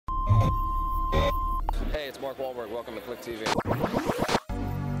Hey, it's Mark Wahlberg. Welcome to Click TV.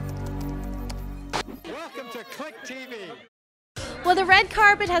 Welcome to Click TV. Well, the red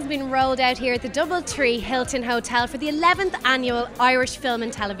carpet has been rolled out here at the DoubleTree Hilton Hotel for the 11th Annual Irish Film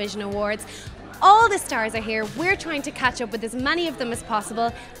and Television Awards. All the stars are here. We're trying to catch up with as many of them as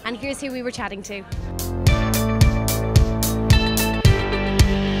possible, and here's who we were chatting to.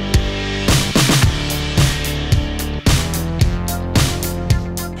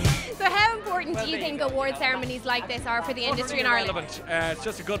 So how important do you think award ceremonies like this are for the industry in Ireland? It's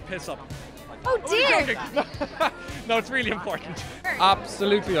just a good piss up. Oh dear! No, it's really important.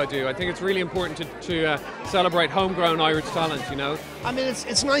 Absolutely, I do. I think it's really important to celebrate homegrown Irish talent, you know. I mean,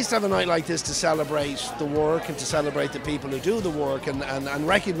 it's nice to have a night like this to celebrate the work and to celebrate the people who do the work and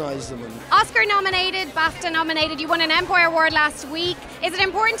recognise them. Oscar nominated, BAFTA nominated, you won an Empire Award last week. Is it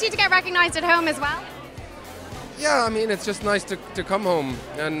important to you to get recognised at home as well? Yeah, I mean, it's just nice to come home,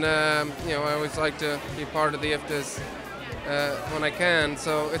 and you know, I always like to be part of the IFTAs when I can,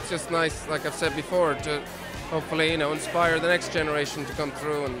 so it's just nice, like I've said before, to hopefully, you know, inspire the next generation to come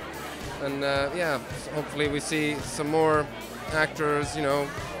through, and yeah, hopefully we see some more actors, you know,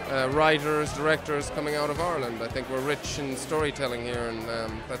 writers, directors coming out of Ireland. I think we're rich in storytelling here, and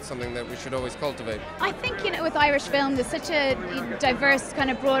that's something that we should always cultivate. I think, you know, with Irish film, there's such a diverse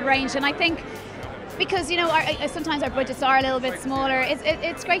kind of broad range, and I think because, you know, sometimes our budgets are a little bit smaller,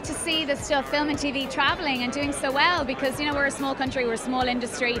 it's great to see the stuff, film and TV, travelling and doing so well, because, you know, we're a small country, we're a small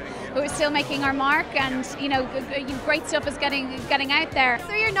industry, but we're still making our mark, and, you know, great stuff is getting out there.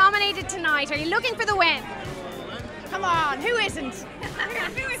 So you're nominated tonight. Are you looking for the win? Come on, who isn't?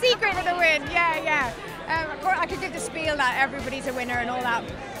 Secret of the win, yeah. Of course, I could give the spiel that everybody's a winner and all that,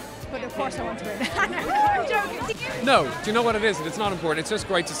 but of course I want to win. I'm joking. No, do you know what it is? It's not important. It's just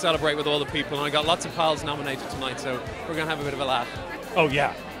great to celebrate with all the people, and I got lots of pals nominated tonight, so we're going to have a bit of a laugh. Oh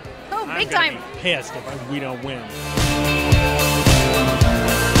yeah. Oh, big time. I'm pissed if we don't win.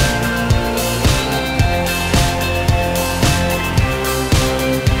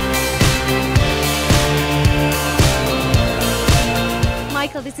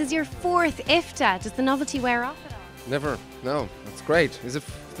 Michael, this is your 4th IFTA. Does the novelty wear off at all? Never, no, that's great.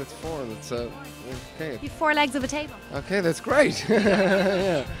 That's 4, that's okay. You've 4 legs of a table. Okay, that's great.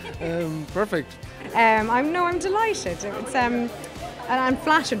 Yeah, perfect. I'm delighted. It's and I'm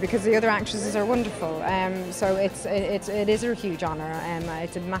flattered because the other actresses are wonderful. So it is a huge honour.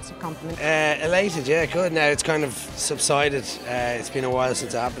 It's a massive compliment. Elated, yeah, good. Now it's kind of subsided. It's been a while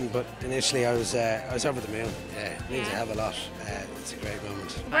since it happened, but initially I was over the moon. Yeah, it means a hell of a lot. It's a great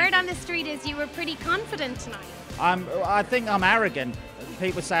moment. Word on the street is you were pretty confident tonight. I think I'm arrogant.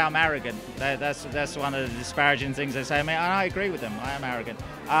 People say I'm arrogant. That's one of the disparaging things they say. I mean, and I agree with them. I am arrogant.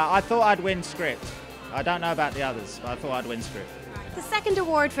 I thought I'd win script. I don't know about the others, but I thought I'd win script. The second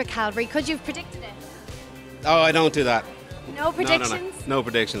award for Calvary, could you have predicted it? Oh, I don't do that. No predictions? No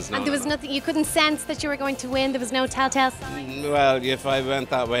predictions, no. And there was nothing, you couldn't sense that you were going to win, there was no telltale sign? Well, if I went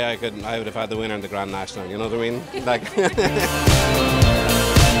that way, I would have had the winner in the Grand National, you know what I mean? Like.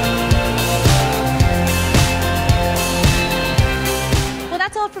 Well,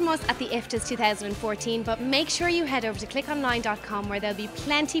 that's all from us at the IFTAs 2014, but make sure you head over to clickonline.com, where there'll be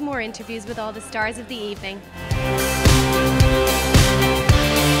plenty more interviews with all the stars of the evening.